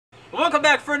Welcome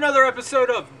back for another episode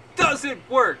of Does It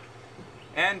Work?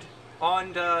 And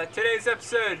on today's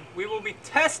episode, we will be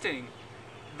testing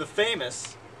the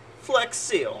famous Flex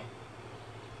Seal.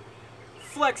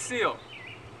 Flex Seal.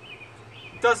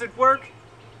 Does it work?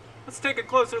 Let's take a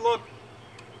closer look.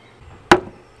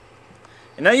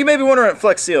 And now you may be wondering what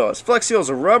Flex Seal is. Flex Seal is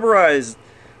a rubberized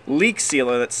leak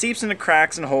sealer that seeps into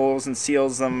cracks and holes and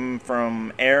seals them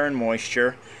from air and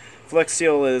moisture. Flex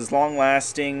Seal is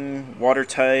long-lasting,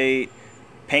 watertight,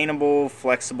 paintable,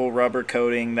 flexible rubber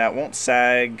coating that won't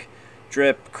sag,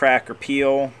 drip, crack, or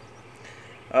peel.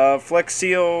 Flex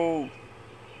Seal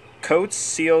coats,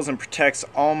 seals, and protects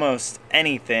almost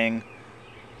anything.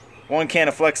 One can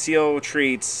of Flex Seal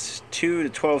treats 2 to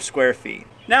 12 square feet.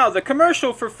 Now, the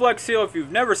commercial for Flex Seal, if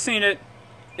you've never seen it,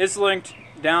 is linked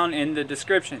down in the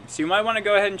description. So you might want to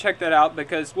go ahead and check that out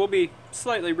because we'll be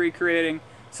slightly recreating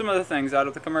some of the things out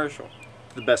of the commercial.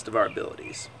 To the best of our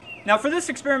abilities. Now for this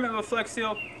experiment with Flex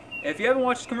Seal, if you haven't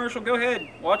watched the commercial, go ahead,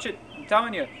 watch it, I'm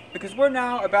telling you. Because we're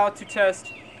now about to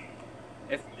test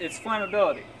its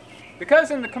flammability.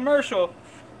 Because in the commercial,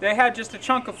 they had just a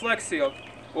chunk of Flex Seal.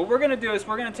 What we're going to do is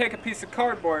we're going to take a piece of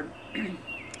cardboard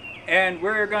and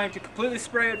we're going to completely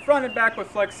spray it front and back with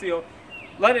Flex Seal,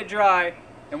 let it dry,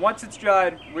 and once it's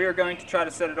dried, we are going to try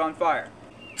to set it on fire.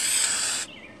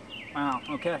 Wow,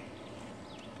 okay.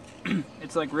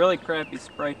 It's like really crappy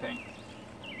spray paint.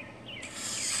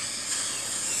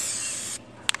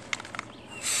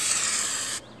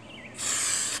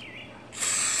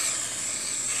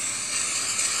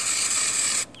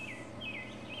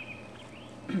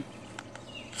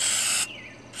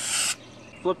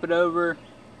 Flip it over,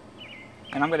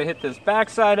 and I'm going to hit this back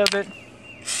side of it.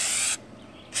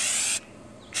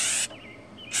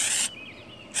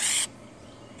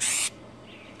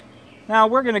 Now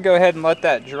we're going to go ahead and let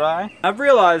that dry. I've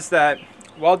realized that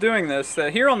while doing this,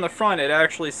 that here on the front it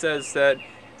actually says that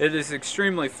it is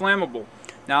extremely flammable.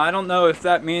 Now I don't know if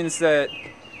that means that,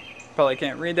 probably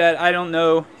can't read that, I don't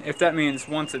know if that means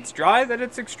once it's dry that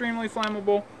it's extremely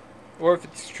flammable, or if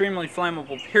it's extremely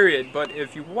flammable period. But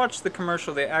if you watch the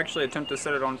commercial, they actually attempt to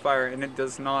set it on fire and it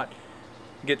does not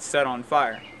get set on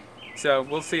fire. So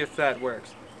we'll see if that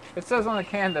works. It says on the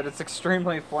can that it's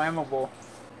extremely flammable.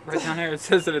 Right down here it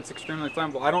says that it's extremely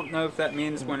flammable. I don't know if that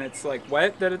means when it's like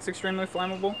wet that it's extremely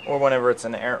flammable. Or whenever it's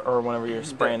an air, or whenever you're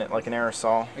spraying it like an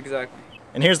aerosol. Exactly.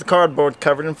 And here's the cardboard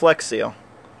covered in Flex Seal.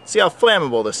 See how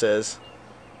flammable this is.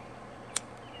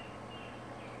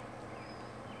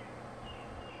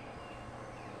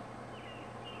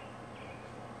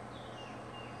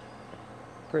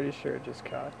 Pretty sure it just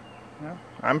caught. No?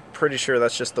 I'm pretty sure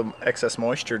that's just the excess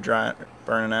moisture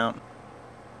burning out.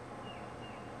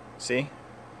 See?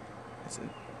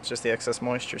 It's just the excess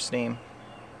moisture, steam.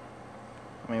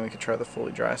 I mean, we could try the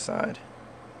fully dry side.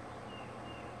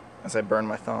 As I burn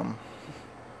my thumb.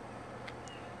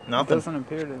 Nothing. It doesn't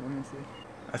appear to. Let me see.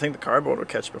 I think the cardboard will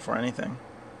catch before anything.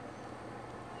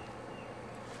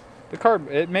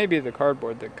 It may be the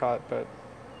cardboard that caught, but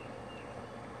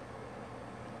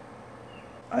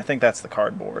I think that's the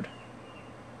cardboard.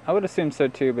 I would assume so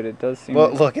too, but it does seem.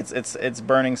 Well, look, it's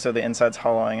burning, so the inside's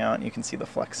hollowing out, and you can see the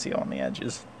Flex Seal on the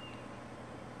edges.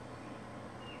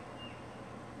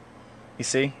 You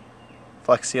see?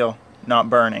 Flex Seal not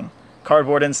burning.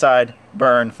 Cardboard inside,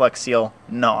 burn. Flex Seal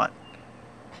not.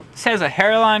 This has a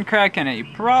hairline crack in it. You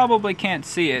probably can't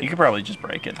see it. You could probably just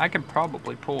break it. I could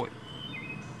probably pull it.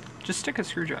 Just stick a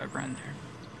screwdriver in there.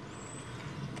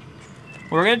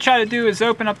 What we're going to try to do is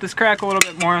open up this crack a little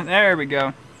bit more. There we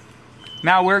go.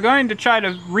 Now we're going to try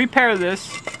to repair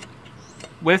this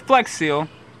with Flex Seal.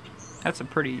 That's a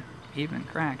pretty even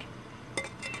crack.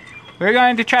 We're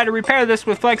going to try to repair this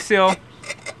with Flex Seal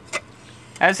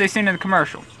as they seen in the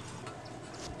commercial.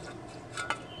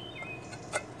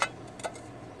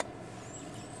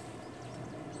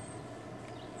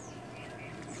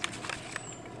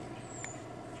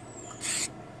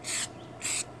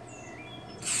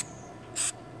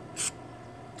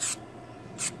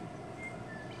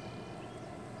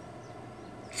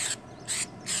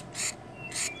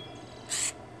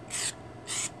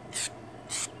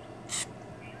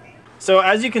 So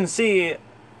as you can see,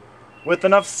 with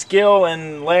enough skill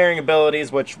and layering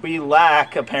abilities, which we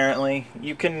lack apparently,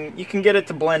 you can get it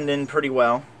to blend in pretty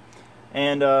well.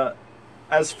 And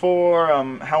as for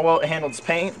how well it handles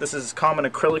paint, this is common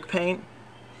acrylic paint,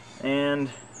 and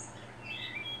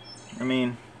I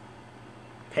mean,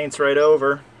 paints right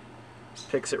over,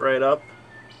 picks it right up.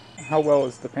 How well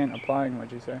is the paint applying,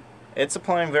 would you say? It's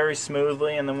applying very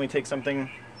smoothly, and then we take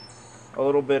something a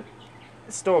little bit,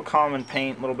 it's still a common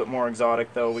paint, a little bit more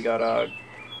exotic though. We got a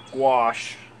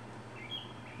gouache,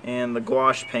 and the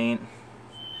gouache paint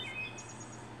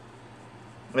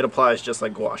It applies just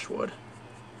like gouache would.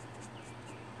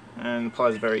 And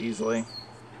applies very easily.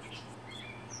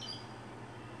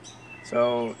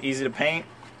 So, easy to paint.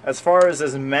 As far as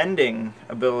his mending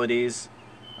abilities,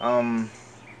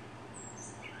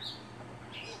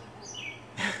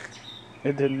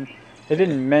 it didn't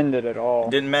mend it at all.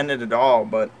 It didn't mend it at all,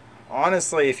 but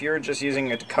honestly, if you're just using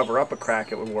it to cover up a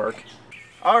crack, it would work.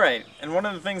 Alright, and one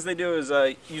of the things they do is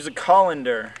use a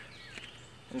colander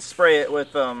and spray it with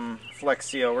Flex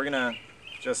Seal. We're gonna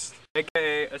just...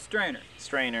 AKA a strainer.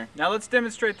 Strainer. Now let's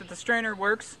demonstrate that the strainer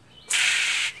works.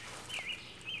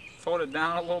 Let's hold it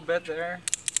down a little bit there.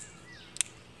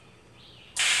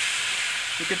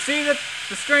 You can see that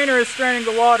the strainer is straining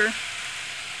the water.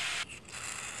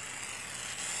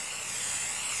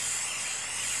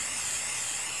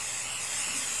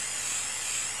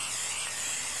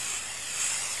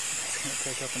 It's going to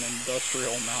take up an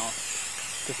industrial amount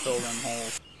to fill them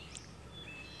holes.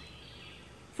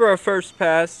 For our first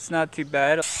pass, it's not too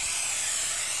bad.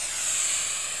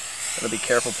 Gotta be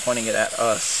careful pointing it at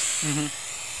us.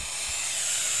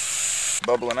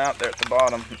 Bubbling out there at the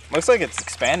bottom. Looks like it's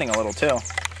expanding a little too.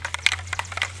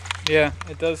 Yeah,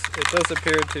 it does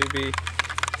appear to be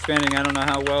expanding. I don't know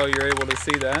how well you're able to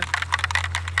see that.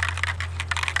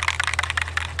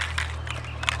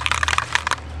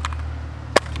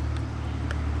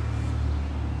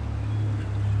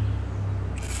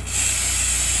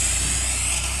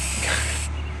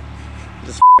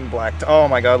 Just blacked. Oh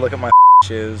my god, look at my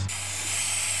shoes.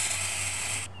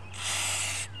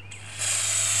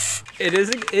 It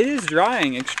is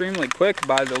drying extremely quick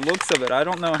by the looks of it. I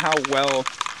don't know how well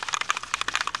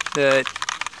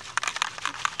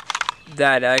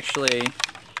that actually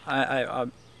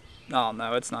oh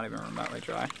no, it's not even remotely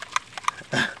dry.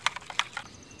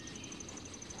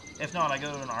 If not, I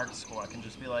go to an art school. I can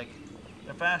just be like,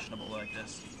 they're fashionable like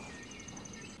this.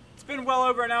 It's been well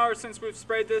over an hour since we've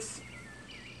sprayed this.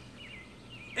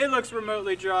 It looks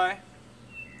remotely dry.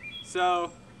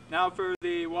 So now for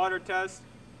the water test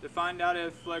to find out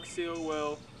if Flex Seal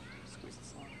will squeeze it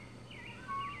slow.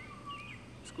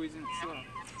 Squeezing it slow.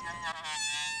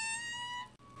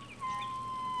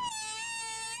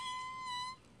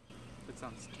 That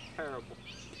sounds terrible.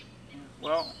 Yeah.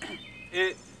 Well,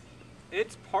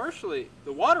 it's partially,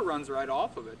 the water runs right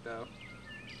off of it though.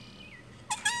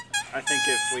 I think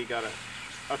if we got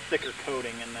a thicker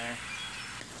coating in there.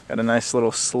 Got a nice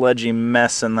little sludgy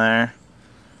mess in there.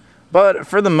 But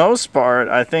for the most part,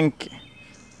 I think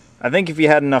if you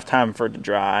had enough time for it to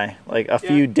dry, like a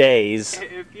few days.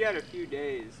 If you had a few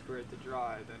days for it to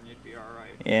dry, then you'd be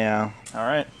alright. Yeah,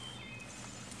 alright.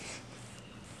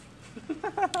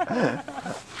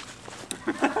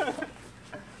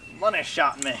 Money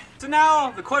shot me. So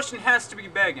now the question has to be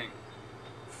begging.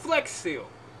 Flex Seal.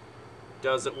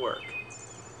 Does it work?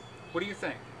 What do you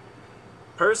think?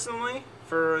 Personally,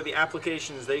 for the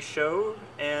applications they showed,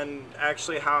 and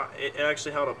actually how it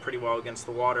actually held up pretty well against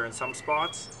the water in some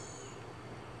spots.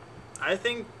 I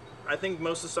think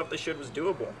most of the stuff they showed was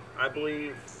doable. I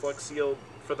believe Flex Seal,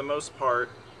 for the most part,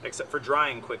 except for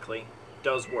drying quickly,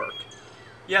 does work.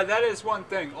 Yeah, that is one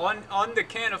thing. On the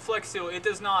can of Flex Seal, it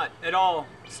does not at all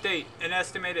state an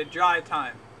estimated dry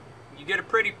time. You get a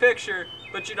pretty picture,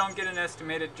 but you don't get an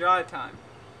estimated dry time.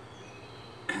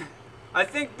 I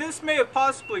think this may have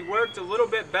possibly worked a little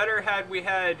bit better had we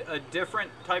had a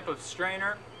different type of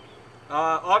strainer.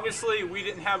 Obviously, we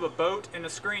didn't have a boat and a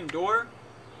screen door.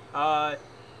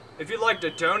 If you'd like to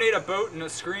donate a boat and a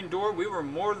screen door, we were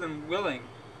more than willing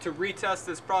to retest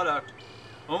this product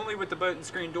only with the boat and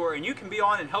screen door, and you can be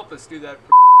on and help us do that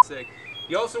for sake.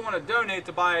 You also want to donate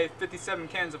to buy 57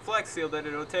 cans of Flex Seal that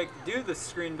it'll take to do the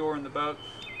screen door in the boat.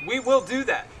 We will do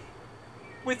that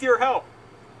with your help.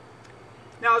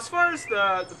 Now, as far as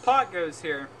the pot goes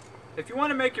here, if you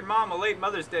want to make your mom a late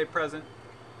Mother's Day present,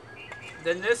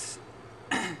 then this,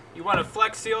 you want to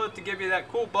Flex Seal it to give you that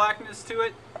cool blackness to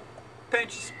it,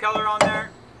 paint some color on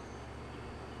there,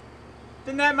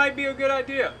 then that might be a good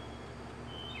idea.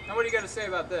 Now, what do you got to say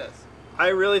about this? I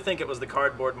really think it was the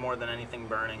cardboard more than anything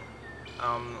burning.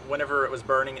 Whenever it was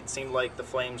burning, it seemed like the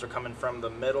flames were coming from the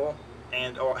middle,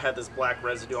 and it had this black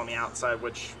residue on the outside,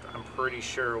 which I'm pretty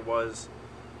sure was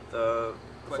the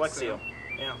Flex Seal.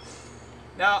 Yeah.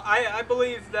 Now, I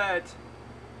believe that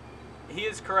he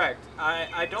is correct.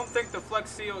 I don't think the Flex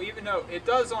Seal, even though it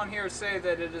does on here say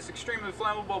that it is extremely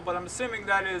flammable, but I'm assuming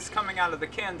that is coming out of the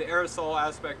can. The aerosol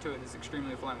aspect to it is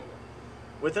extremely flammable.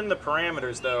 Within the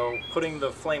parameters, though, putting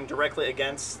the flame directly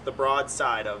against the broad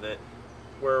side of it,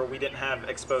 where we didn't have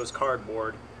exposed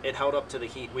cardboard, it held up to the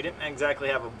heat. We didn't exactly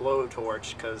have a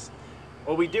blowtorch because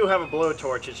Well, we do have a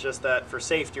blowtorch. It's just that for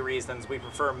safety reasons, we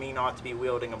prefer me not to be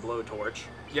wielding a blowtorch.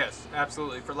 Yes,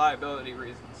 absolutely, for liability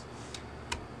reasons.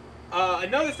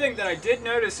 Another thing that I did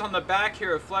notice on the back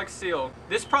here of Flex Seal,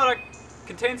 this product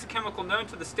contains a chemical known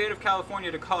to the state of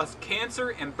California to cause cancer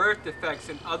and birth defects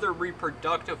and other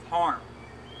reproductive harm.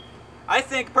 I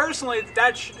think personally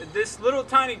that this little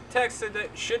tiny text said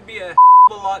that should be a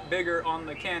lot bigger on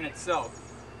the can itself.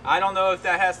 I don't know if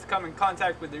that has to come in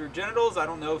contact with your genitals. I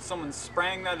don't know if someone's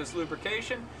spraying that as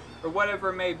lubrication or whatever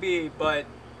it may be, but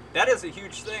that is a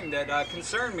huge thing that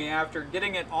concerned me after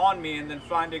getting it on me and then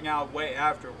finding out way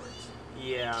afterwards.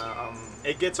 Yeah,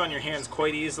 it gets on your hands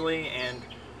quite easily, and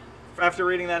after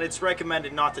reading that, it's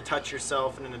recommended not to touch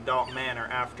yourself in an adult manner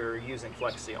after using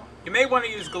Flex Seal. You may want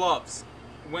to use gloves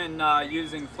when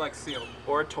using Flex Seal.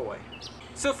 Or a toy.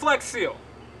 So Flex Seal,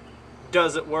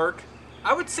 Does it work?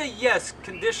 I would say yes,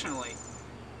 conditionally.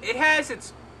 It has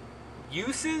its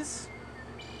uses,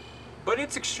 but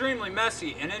it's extremely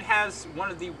messy, and it has one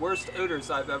of the worst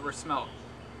odors I've ever smelled.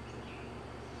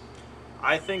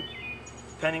 I think,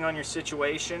 depending on your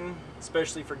situation,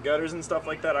 especially for gutters and stuff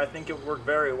like that, I think it would work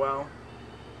very well.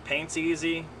 Paint's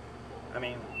easy. I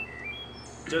mean,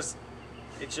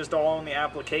 it's just all in the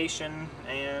application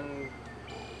and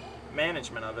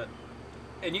management of it.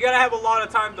 And you gotta have a lot of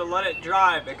time to let it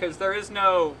dry, because there is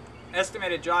no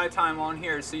estimated dry time on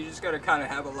here, so you just gotta kind of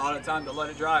have a lot of time to let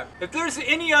it dry. If there's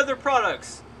any other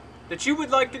products that you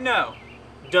would like to know,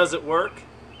 Does it work?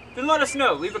 then let us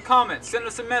know. Leave a comment, send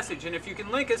us a message, and if you can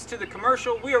link us to the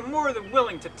commercial, we are more than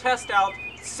willing to test out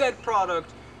said product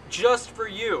just for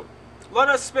you. Let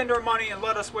us spend our money and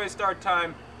let us waste our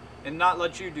time and not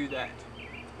let you do that.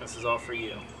 This is all for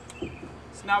you.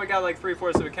 So now we got like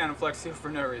 3/4 of a can of Flex Seal for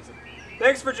no reason.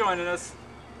 Thanks for joining us.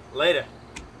 Later.